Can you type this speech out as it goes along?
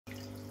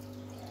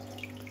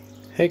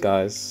Hey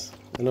guys,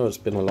 I know it's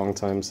been a long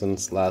time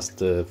since last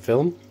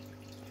film,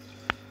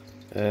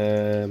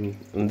 and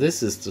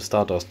this is the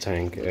Stardust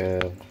tank.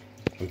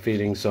 I'm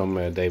feeding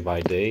some day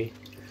by day.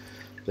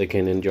 They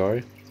can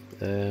enjoy.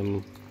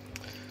 The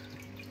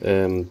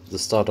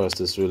Stardust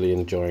is really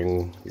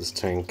enjoying this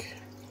tank,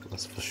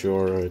 that's for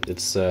sure.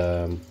 It's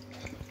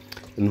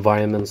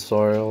environment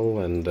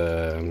soil and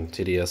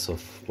TDS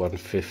of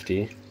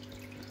 150.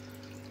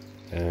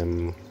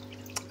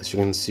 As you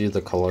can see,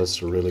 the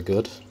colors are really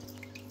good.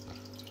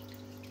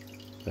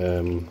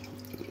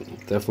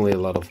 Definitely a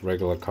lot of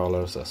regular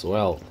colors as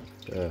well.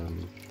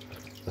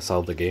 That's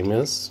how the game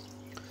is.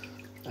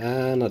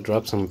 And I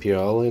dropped some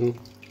PL in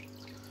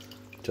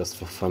just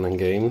for fun and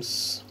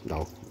games.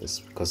 No, it's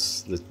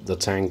because the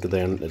tank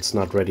then it's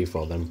not ready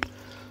for them.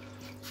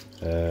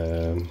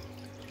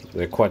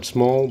 They're quite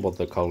small, but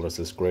the colors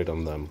is great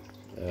on them.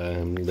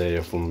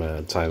 They're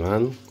from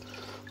Taiwan.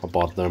 I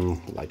bought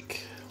them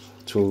like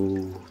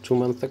two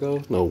months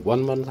ago. No,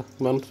 1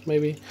 month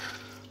maybe.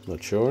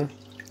 Not sure.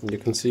 You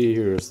can see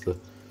here's the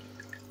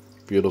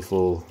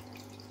beautiful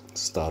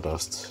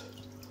Stardust.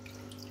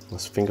 I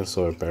think I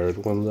saw a buried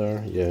one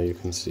there. Yeah, you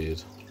can see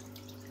it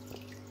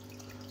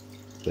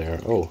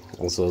there. Oh,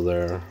 also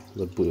there,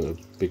 the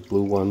big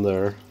blue one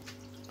there.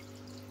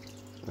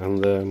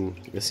 And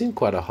they seem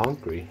quite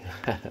hungry.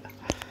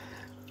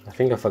 I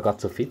think I forgot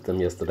to feed them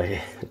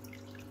yesterday.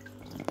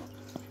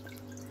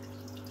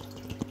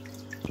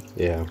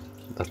 Yeah,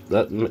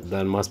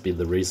 that must be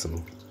the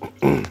reason.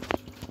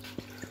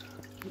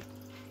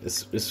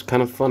 It's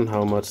kind of fun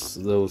how much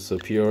those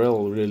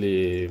PRL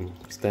really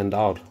stand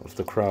out of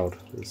the crowd.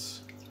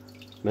 It's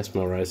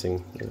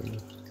mesmerizing.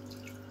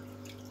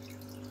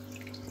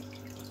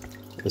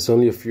 There's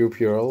only a few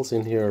PRLs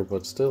in here,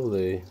 but still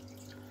they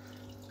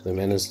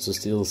managed to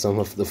steal some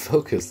of the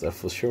focus,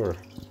 that's for sure.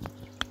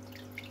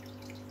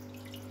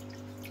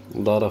 A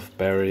lot of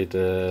buried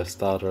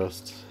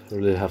Stardust.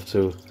 Really have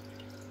to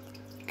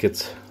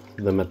get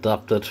them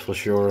adopted for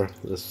sure.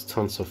 There's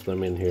tons of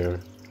them in here.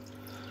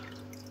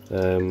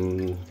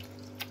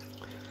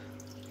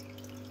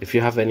 If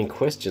you have any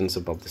questions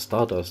about the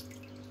Stardust,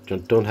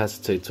 don't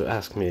hesitate to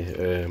ask me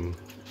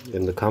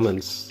in the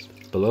comments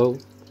below.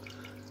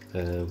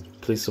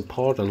 Please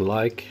support and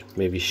like,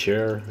 maybe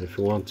share if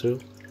you want to.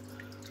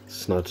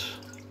 It's not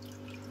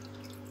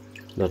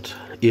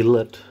ill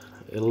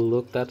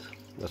looked at,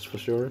 that's for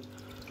sure.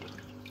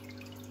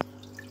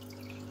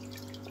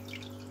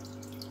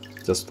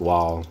 Just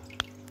wow.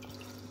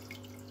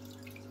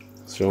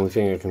 It's the only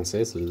thing I can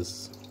say to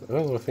this.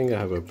 Oh, I think I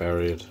have a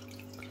buried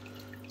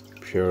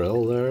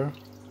PRL there.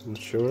 I'm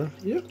not sure.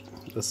 Yep,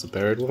 that's the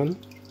buried one.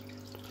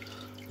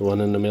 The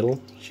one in the middle,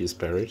 she's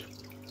buried.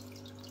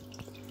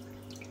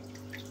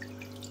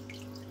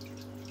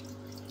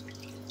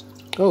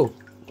 Oh,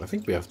 I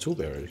think we have two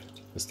buried.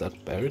 Is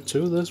that buried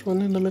too, this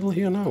one in the middle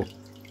here? No.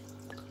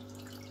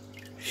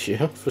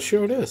 Yeah, for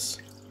sure it is.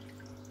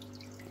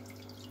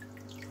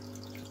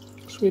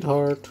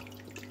 Sweetheart,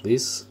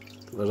 please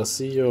let us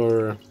see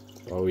your...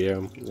 Oh yeah,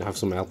 you have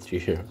some algae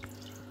here.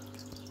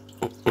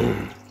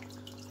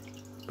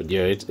 But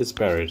yeah, it's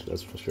buried,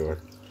 that's for sure.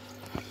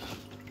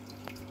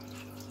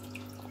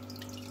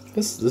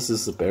 This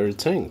is a buried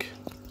tank.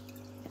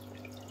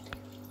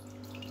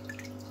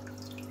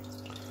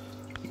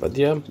 But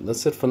yeah,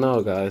 that's it for now,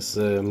 guys.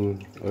 I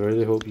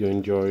really hope you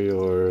enjoy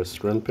your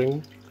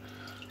shrimping.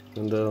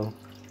 And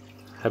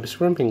happy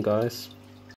shrimping, guys.